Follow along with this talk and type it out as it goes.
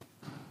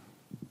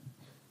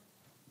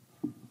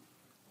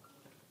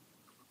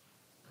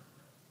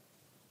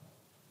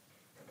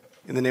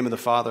In the name of the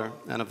Father,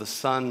 and of the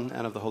Son,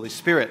 and of the Holy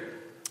Spirit.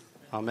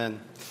 Amen.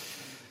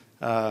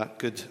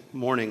 Good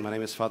morning. My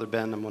name is Father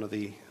Ben. I'm one of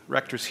the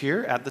rectors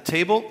here at the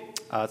table.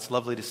 It's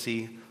lovely to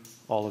see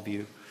all of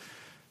you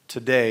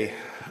today.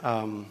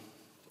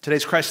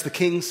 Today's Christ the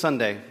King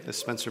Sunday, as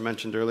Spencer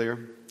mentioned earlier.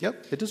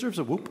 Yep, it deserves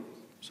a whoop,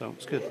 so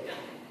it's good.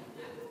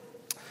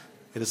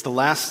 It is the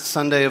last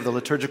Sunday of the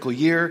liturgical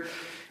year.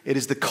 It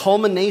is the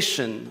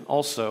culmination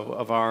also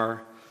of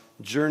our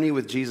journey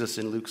with Jesus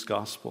in Luke's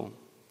Gospel.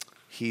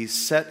 He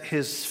set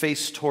his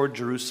face toward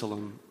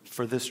Jerusalem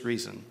for this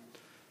reason,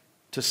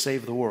 to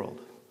save the world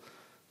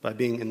by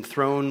being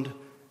enthroned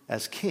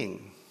as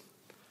king,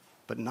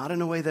 but not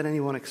in a way that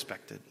anyone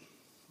expected.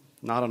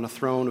 Not on a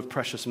throne of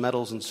precious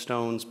metals and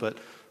stones, but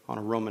on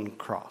a Roman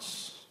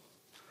cross.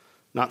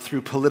 Not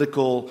through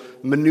political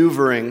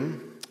maneuvering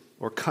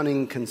or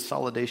cunning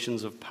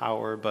consolidations of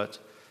power, but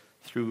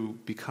through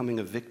becoming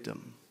a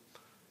victim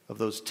of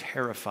those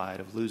terrified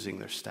of losing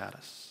their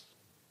status.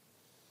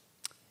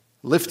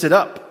 Lifted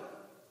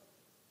up,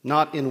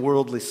 not in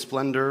worldly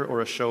splendor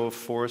or a show of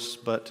force,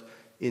 but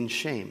in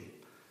shame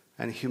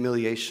and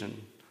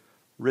humiliation,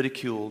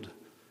 ridiculed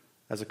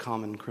as a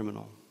common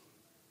criminal.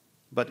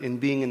 But in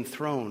being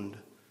enthroned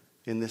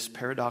in this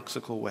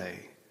paradoxical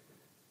way,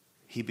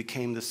 he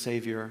became the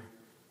Savior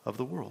of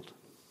the world.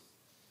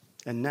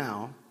 And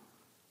now,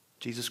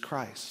 Jesus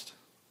Christ,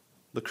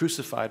 the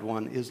crucified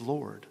one, is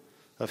Lord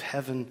of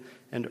heaven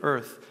and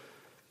earth.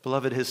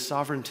 Beloved, his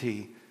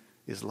sovereignty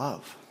is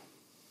love.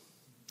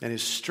 And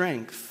his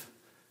strength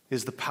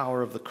is the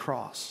power of the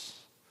cross,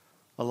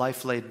 a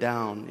life laid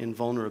down in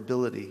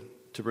vulnerability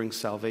to bring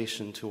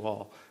salvation to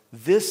all.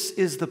 This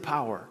is the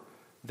power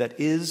that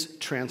is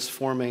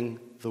transforming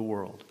the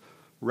world,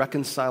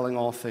 reconciling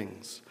all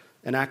things,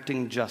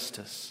 enacting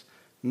justice,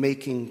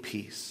 making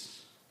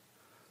peace.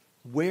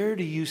 Where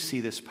do you see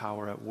this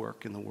power at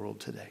work in the world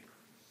today?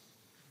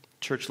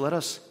 Church, let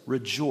us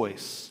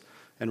rejoice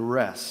and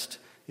rest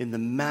in the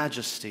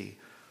majesty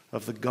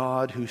of the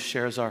God who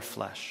shares our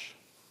flesh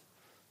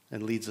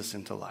and leads us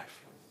into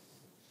life.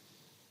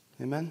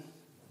 Amen?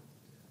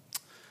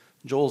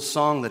 Joel's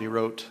song that he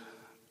wrote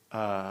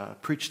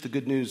preached the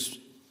good news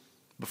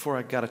before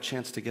I got a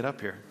chance to get up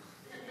here,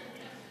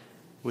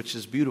 which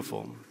is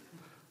beautiful.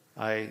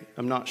 I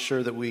am not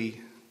sure that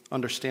we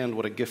understand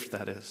what a gift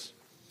that is.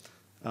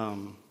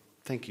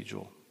 Thank you,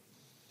 Joel.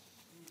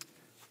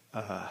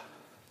 That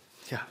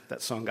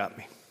song got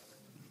me.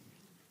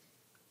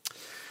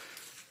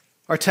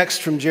 Our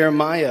text from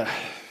Jeremiah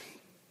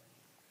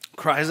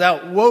cries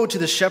out, "Woe to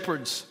the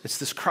shepherds." It's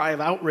this cry of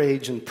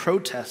outrage and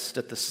protest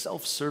at the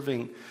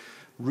self-serving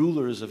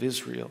rulers of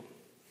Israel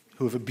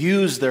who have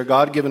abused their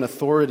God-given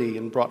authority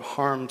and brought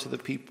harm to the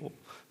people.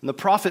 And the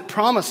prophet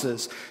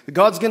promises that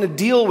God's going to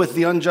deal with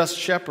the unjust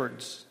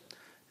shepherds,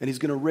 and he's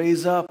going to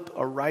raise up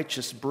a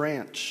righteous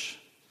branch,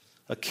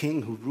 a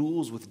king who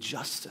rules with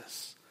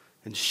justice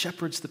and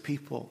shepherds the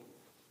people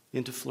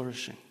into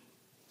flourishing.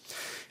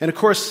 And of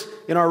course,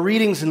 in our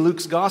readings in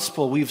Luke's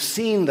Gospel, we've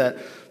seen that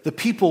the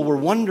people were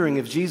wondering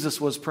if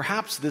Jesus was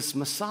perhaps this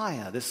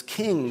Messiah, this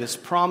king, this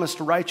promised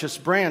righteous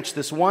branch,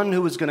 this one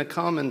who was going to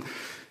come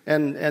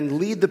and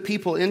lead the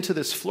people into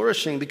this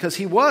flourishing, because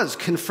he was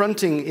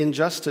confronting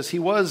injustice. He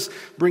was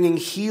bringing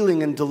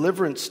healing and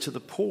deliverance to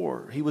the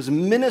poor. He was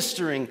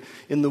ministering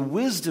in the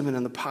wisdom and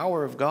in the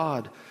power of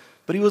God.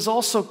 But he was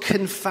also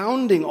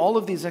confounding all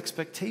of these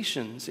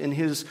expectations in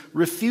his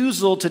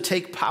refusal to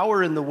take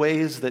power in the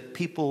ways that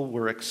people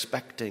were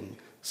expecting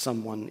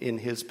someone in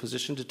his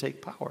position to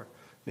take power.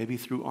 Maybe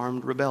through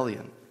armed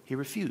rebellion. He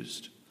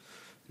refused.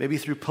 Maybe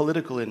through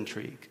political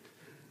intrigue.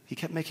 He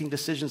kept making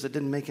decisions that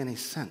didn't make any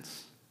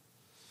sense.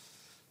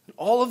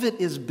 All of it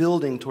is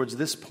building towards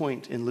this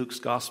point in Luke's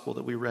Gospel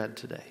that we read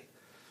today.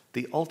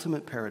 The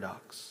ultimate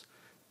paradox.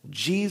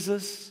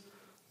 Jesus,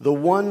 the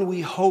one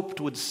we hoped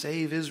would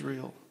save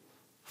Israel,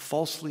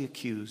 falsely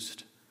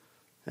accused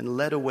and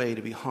led away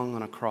to be hung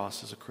on a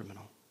cross as a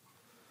criminal.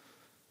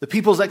 The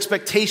people's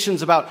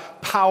expectations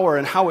about power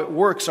and how it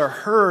works are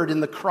heard in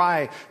the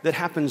cry that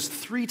happens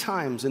 3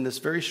 times in this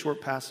very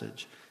short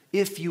passage.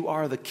 If you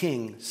are the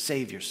king,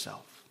 save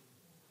yourself.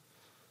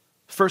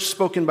 First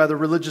spoken by the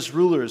religious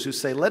rulers who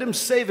say, let him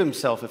save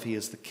himself if he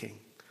is the king.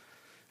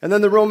 And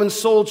then the Roman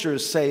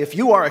soldiers say, if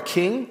you are a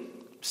king,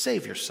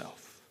 save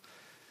yourself.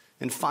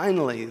 And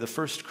finally, the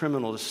first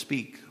criminal to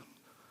speak,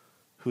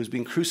 who is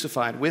being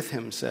crucified with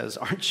him, says,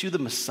 aren't you the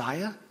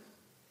Messiah?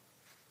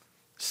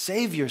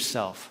 Save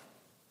yourself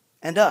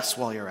and us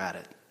while you're at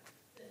it.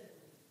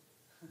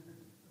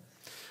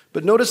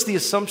 But notice the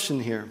assumption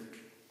here.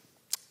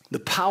 The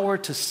power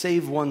to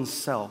save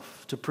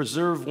oneself, to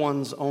preserve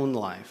one's own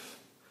life,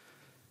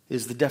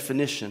 is the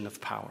definition of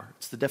power.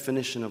 It's the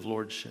definition of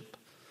lordship.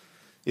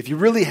 If you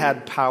really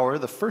had power,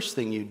 the first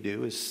thing you'd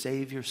do is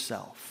save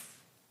yourself.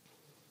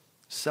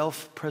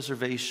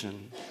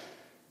 Self-preservation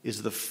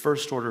is the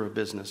first order of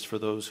business for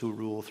those who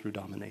rule through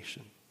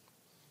domination.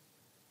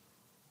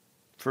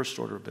 First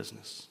order of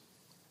business.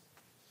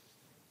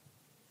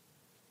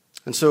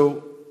 And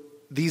so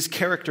these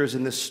characters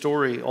in this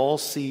story all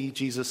see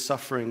Jesus'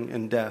 suffering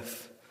and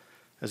death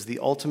as the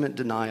ultimate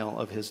denial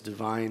of his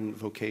divine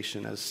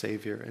vocation as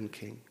Savior and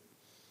King.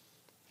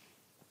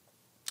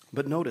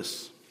 But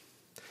notice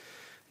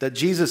that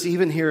Jesus,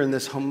 even here in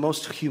this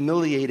most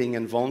humiliating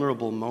and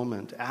vulnerable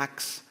moment,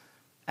 acts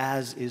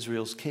as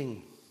Israel's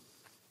king,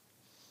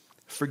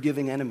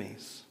 forgiving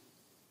enemies,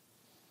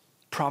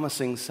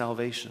 promising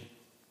salvation,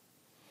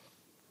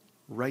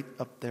 right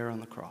up there on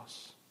the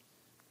cross.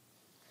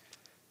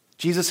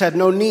 Jesus had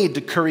no need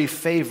to curry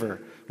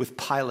favor with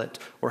Pilate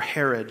or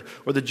Herod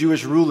or the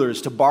Jewish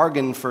rulers to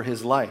bargain for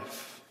his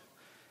life.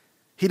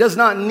 He does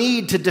not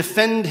need to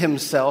defend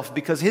himself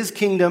because his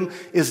kingdom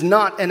is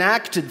not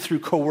enacted through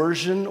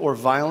coercion or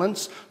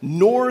violence,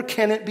 nor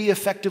can it be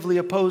effectively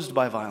opposed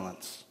by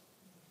violence.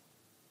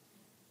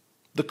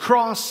 The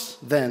cross,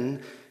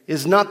 then,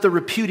 is not the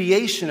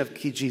repudiation of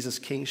Jesus'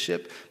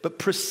 kingship, but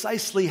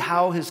precisely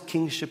how his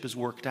kingship is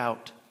worked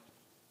out.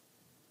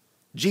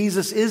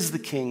 Jesus is the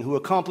king who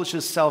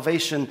accomplishes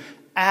salvation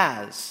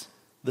as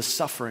the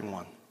suffering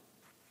one.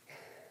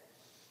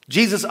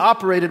 Jesus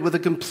operated with a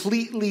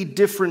completely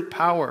different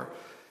power,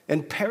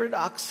 and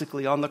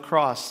paradoxically on the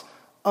cross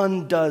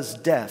undoes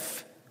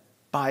death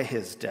by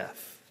his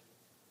death.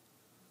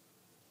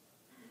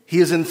 He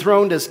is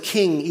enthroned as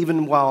king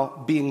even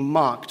while being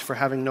mocked for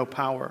having no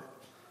power.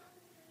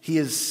 He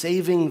is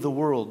saving the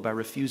world by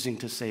refusing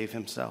to save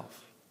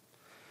himself.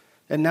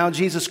 And now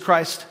Jesus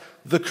Christ,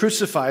 the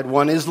crucified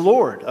one, is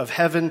Lord of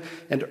heaven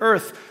and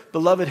earth.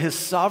 Beloved, his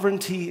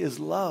sovereignty is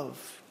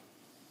love.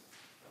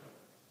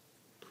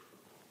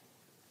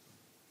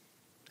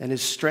 And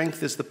his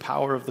strength is the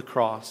power of the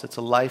cross. It's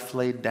a life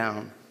laid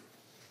down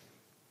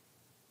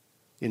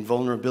in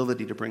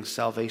vulnerability to bring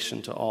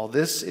salvation to all.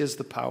 This is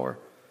the power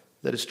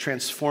that is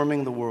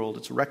transforming the world.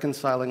 It's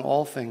reconciling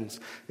all things.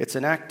 It's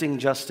enacting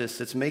justice.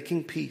 It's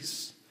making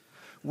peace.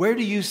 Where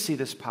do you see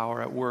this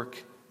power at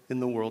work in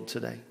the world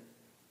today?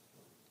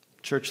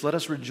 Church, let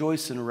us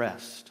rejoice and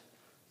rest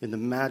in the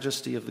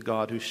majesty of the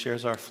God who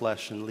shares our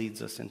flesh and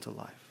leads us into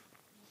life.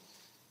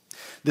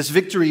 This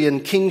victory in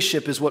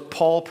kingship is what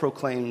Paul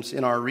proclaims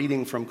in our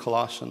reading from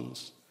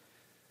Colossians.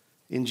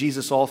 In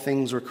Jesus, all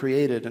things were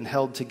created and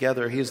held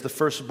together. He is the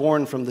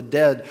firstborn from the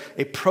dead,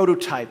 a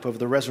prototype of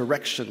the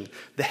resurrection,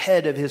 the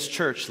head of his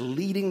church,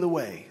 leading the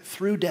way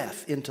through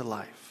death into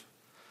life.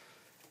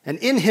 And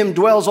in him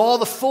dwells all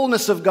the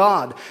fullness of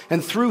God,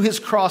 and through his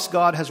cross,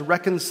 God has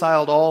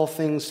reconciled all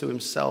things to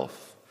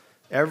himself.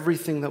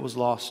 Everything that was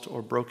lost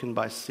or broken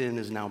by sin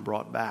is now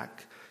brought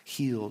back,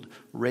 healed,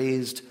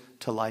 raised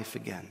to life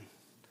again.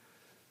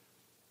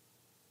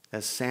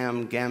 As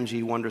Sam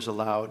Gamgee wonders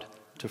aloud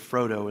to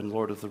Frodo in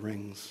Lord of the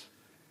Rings,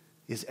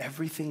 is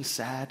everything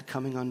sad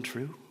coming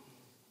untrue?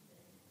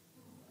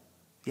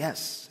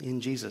 Yes,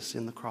 in Jesus,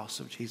 in the cross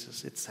of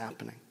Jesus, it's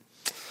happening.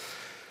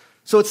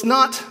 So it's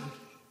not,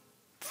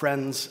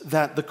 friends,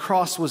 that the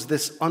cross was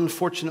this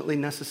unfortunately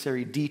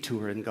necessary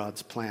detour in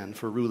God's plan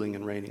for ruling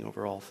and reigning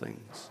over all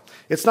things.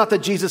 It's not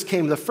that Jesus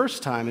came the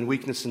first time in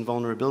weakness and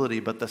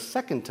vulnerability, but the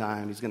second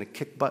time he's going to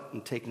kick butt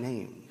and take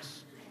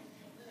names.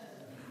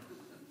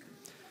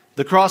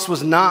 The cross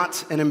was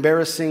not an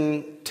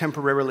embarrassing,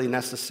 temporarily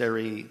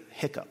necessary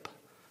hiccup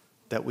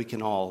that we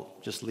can all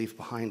just leave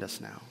behind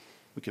us now.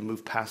 We can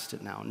move past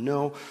it now.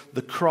 No,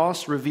 the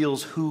cross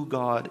reveals who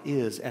God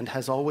is and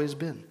has always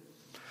been.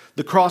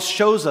 The cross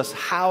shows us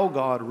how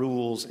God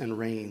rules and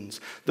reigns.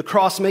 The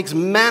cross makes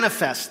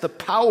manifest the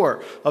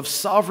power of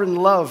sovereign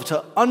love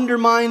to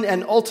undermine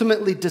and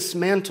ultimately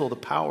dismantle the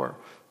power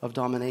of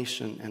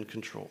domination and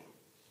control.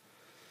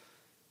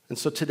 And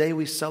so today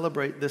we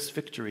celebrate this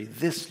victory,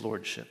 this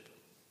lordship,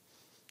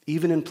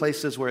 even in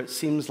places where it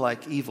seems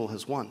like evil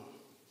has won,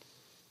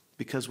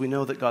 because we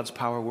know that God's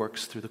power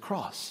works through the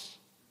cross,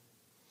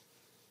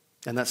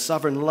 and that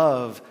sovereign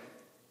love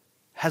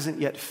hasn't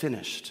yet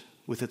finished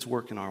with its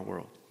work in our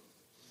world.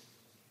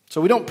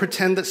 So we don't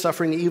pretend that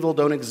suffering and evil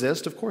don't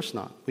exist. Of course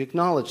not. We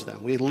acknowledge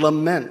them. We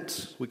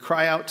lament. We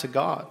cry out to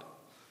God.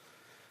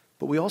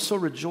 But we also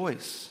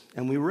rejoice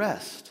and we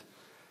rest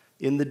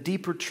in the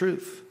deeper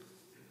truth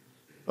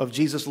of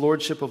Jesus'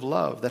 lordship of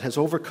love that has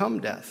overcome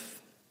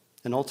death.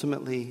 And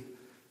ultimately,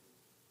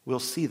 we'll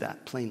see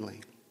that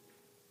plainly.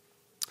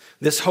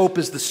 This hope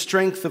is the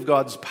strength of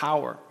God's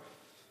power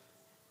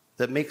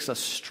that makes us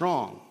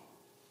strong,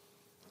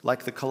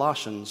 like the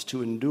Colossians,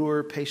 to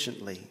endure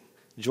patiently,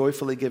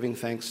 joyfully giving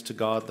thanks to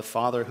God the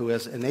Father who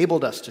has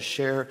enabled us to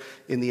share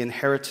in the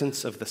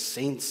inheritance of the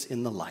saints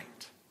in the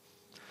light.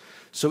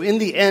 So in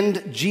the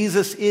end,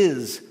 Jesus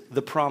is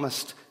the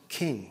promised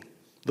king,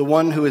 the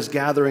one who is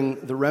gathering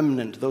the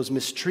remnant, those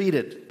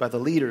mistreated by the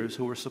leaders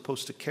who were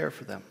supposed to care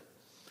for them.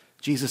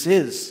 Jesus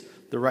is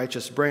the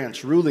righteous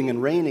branch, ruling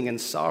and reigning in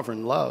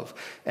sovereign love,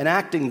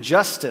 enacting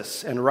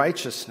justice and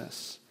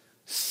righteousness,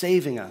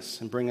 saving us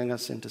and bringing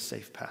us into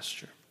safe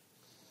pasture.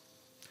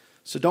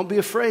 So don't be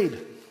afraid,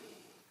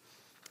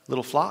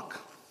 little flock.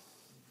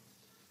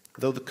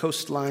 Though the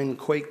coastline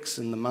quakes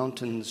and the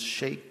mountains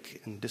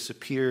shake and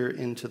disappear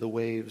into the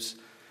waves,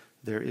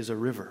 there is a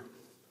river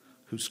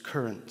whose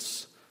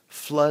currents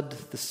flood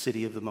the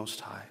city of the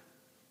Most High.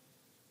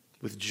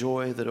 with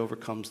joy that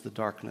overcomes the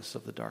darkness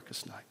of the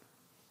darkest night.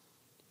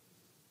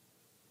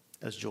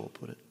 As Joel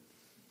put it,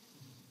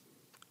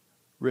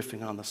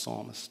 riffing on the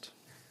psalmist.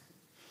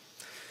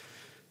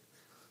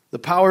 The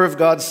power of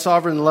God's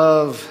sovereign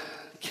love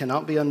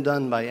cannot be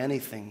undone by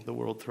anything the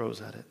world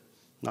throws at it.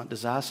 Not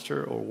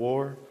disaster or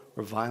war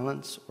or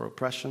violence or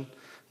oppression,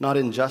 not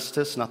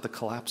injustice, not the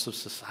collapse of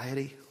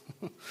society,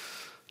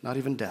 not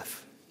even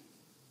death.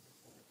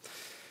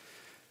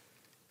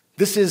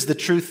 This is the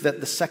truth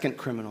that the second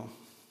criminal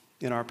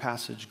in our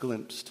passage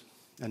glimpsed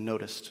and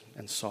noticed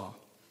and saw.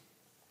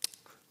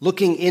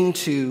 Looking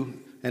into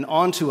and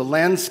onto a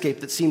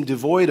landscape that seemed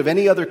devoid of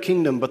any other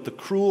kingdom but the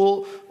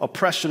cruel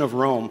oppression of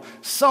Rome,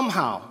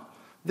 somehow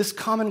this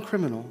common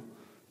criminal,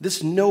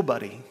 this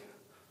nobody,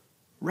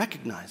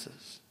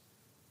 recognizes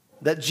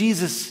that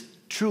Jesus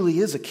truly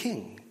is a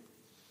king,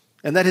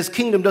 and that his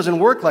kingdom doesn't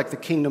work like the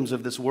kingdoms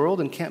of this world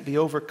and can't be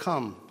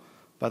overcome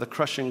by the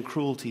crushing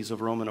cruelties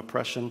of Roman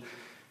oppression,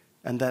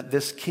 and that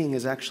this king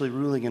is actually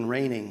ruling and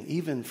reigning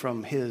even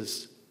from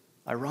his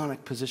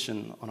ironic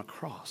position on a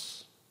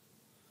cross.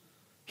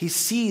 He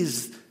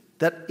sees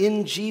that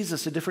in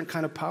Jesus a different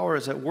kind of power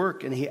is at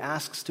work, and he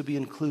asks to be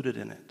included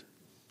in it.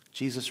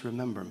 Jesus,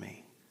 remember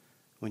me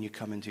when you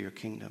come into your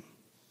kingdom.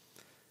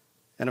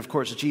 And of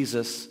course,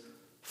 Jesus,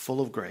 full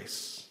of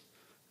grace,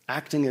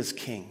 acting as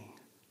king,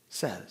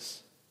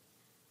 says,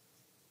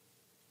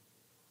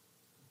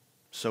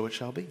 so it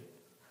shall be.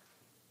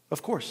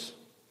 Of course,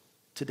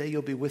 today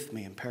you'll be with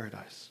me in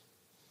paradise.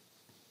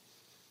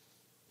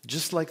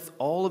 Just like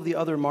all of the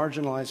other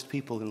marginalized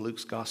people in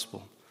Luke's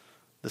gospel,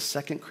 the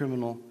second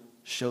criminal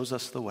shows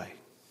us the way,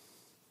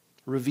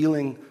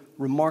 revealing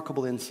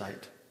remarkable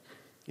insight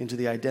into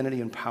the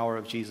identity and power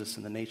of Jesus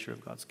and the nature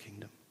of God's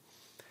kingdom.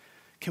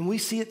 Can we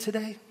see it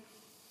today,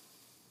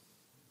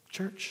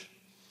 church?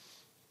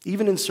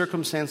 Even in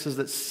circumstances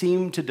that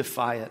seem to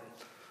defy it,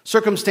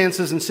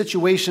 circumstances and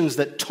situations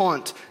that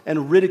taunt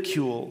and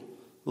ridicule,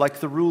 like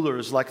the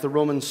rulers, like the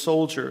Roman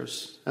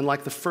soldiers, and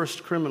like the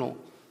first criminal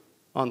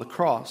on the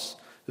cross.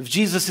 If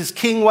Jesus is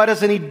king, why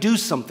doesn't he do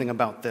something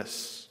about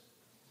this?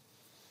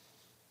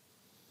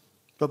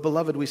 But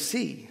beloved, we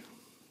see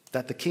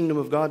that the kingdom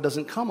of God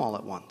doesn't come all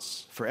at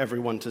once for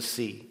everyone to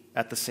see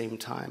at the same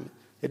time.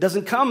 It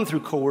doesn't come through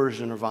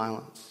coercion or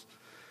violence.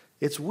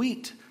 It's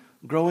wheat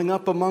growing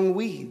up among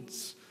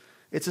weeds.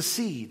 It's a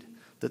seed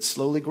that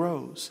slowly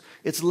grows.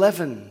 It's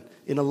leaven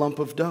in a lump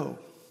of dough.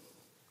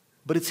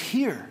 But it's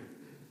here.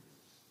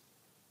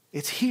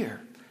 It's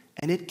here,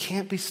 and it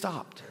can't be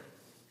stopped.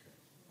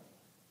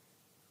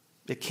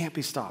 It can't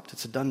be stopped.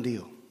 It's a done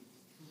deal.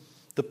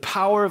 The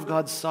power of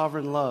God's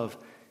sovereign love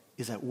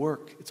is at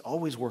work. It's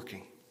always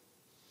working.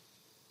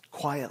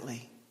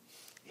 Quietly,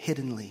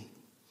 hiddenly.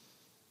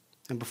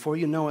 And before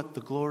you know it,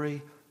 the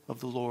glory of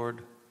the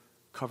Lord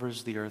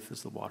covers the earth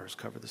as the waters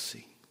cover the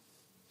sea.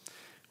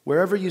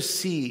 Wherever you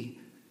see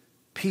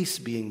peace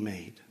being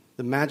made,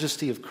 the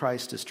majesty of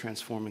Christ is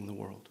transforming the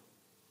world.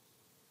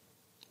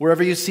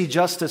 Wherever you see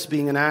justice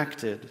being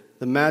enacted,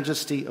 the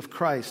majesty of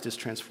Christ is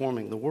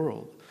transforming the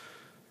world.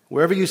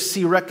 Wherever you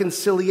see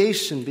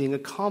reconciliation being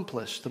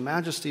accomplished, the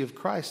majesty of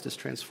Christ is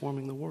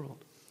transforming the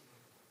world.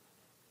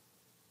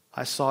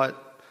 I saw it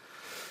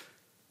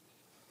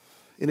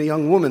in a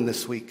young woman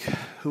this week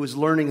who is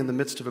learning in the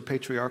midst of a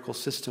patriarchal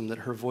system that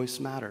her voice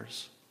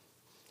matters.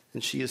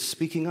 And she is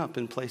speaking up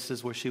in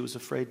places where she was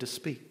afraid to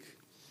speak.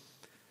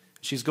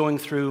 She's going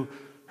through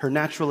her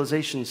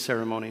naturalization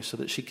ceremony so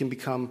that she can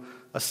become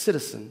a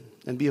citizen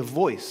and be a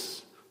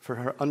voice for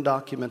her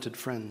undocumented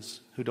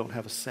friends who don't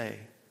have a say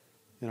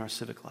in our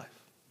civic life.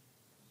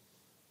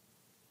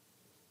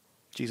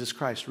 Jesus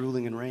Christ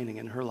ruling and reigning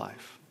in her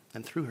life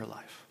and through her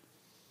life.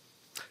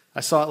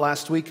 I saw it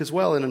last week as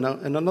well in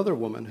another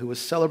woman who was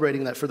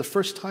celebrating that for the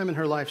first time in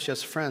her life she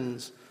has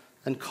friends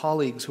and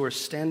colleagues who are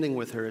standing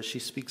with her as she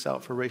speaks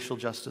out for racial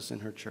justice in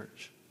her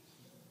church.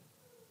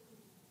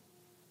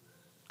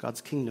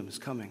 God's kingdom is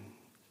coming.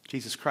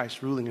 Jesus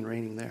Christ ruling and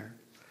reigning there.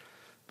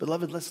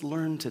 Beloved, let's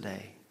learn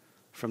today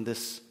from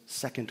this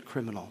second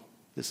criminal,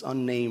 this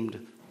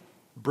unnamed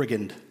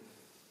brigand.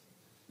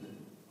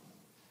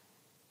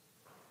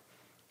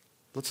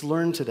 Let's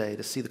learn today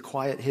to see the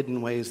quiet,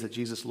 hidden ways that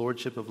Jesus'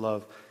 lordship of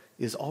love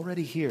is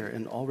already here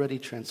and already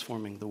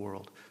transforming the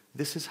world.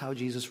 This is how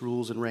Jesus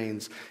rules and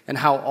reigns, and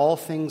how all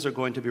things are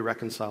going to be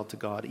reconciled to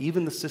God,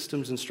 even the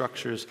systems and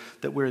structures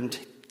that we're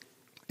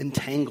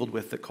entangled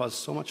with that cause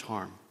so much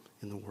harm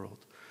in the world.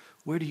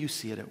 Where do you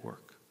see it at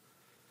work?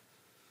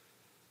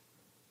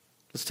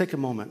 Let's take a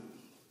moment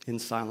in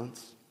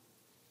silence.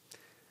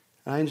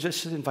 And I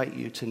just invite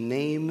you to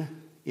name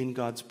in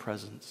God's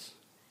presence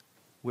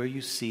where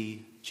you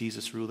see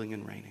Jesus ruling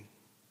and reigning.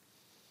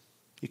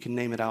 You can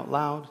name it out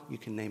loud. You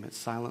can name it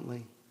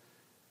silently.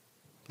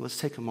 Let's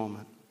take a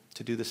moment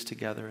to do this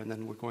together, and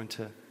then we're going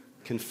to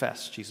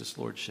confess Jesus'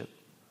 lordship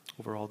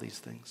over all these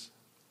things.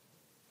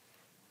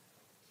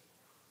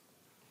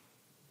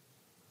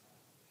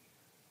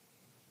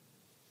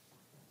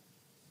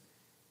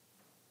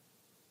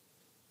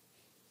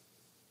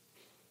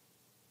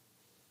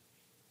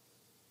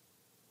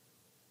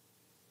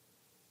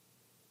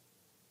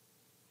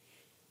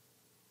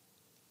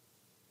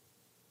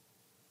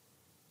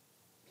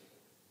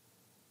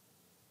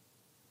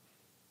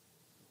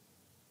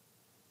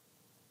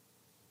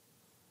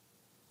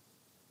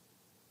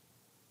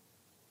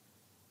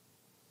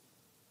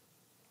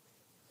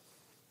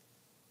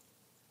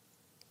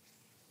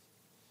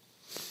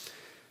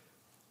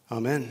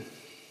 Amen.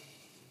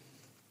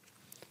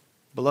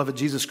 Beloved,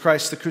 Jesus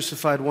Christ, the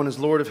crucified one, is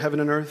Lord of heaven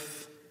and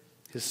earth.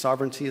 His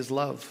sovereignty is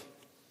love,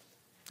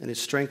 and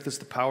his strength is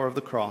the power of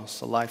the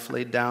cross, a life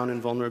laid down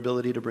in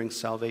vulnerability to bring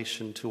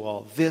salvation to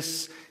all.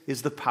 This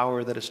is the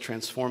power that is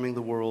transforming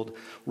the world,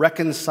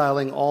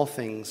 reconciling all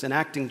things,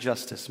 enacting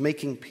justice,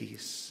 making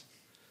peace.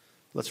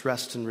 Let's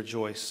rest and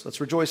rejoice. Let's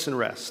rejoice and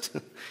rest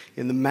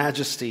in the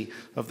majesty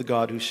of the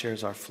God who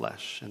shares our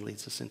flesh and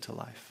leads us into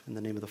life. In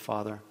the name of the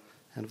Father,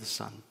 and of the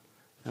Son,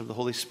 and of the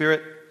Holy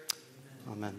Spirit. Amen.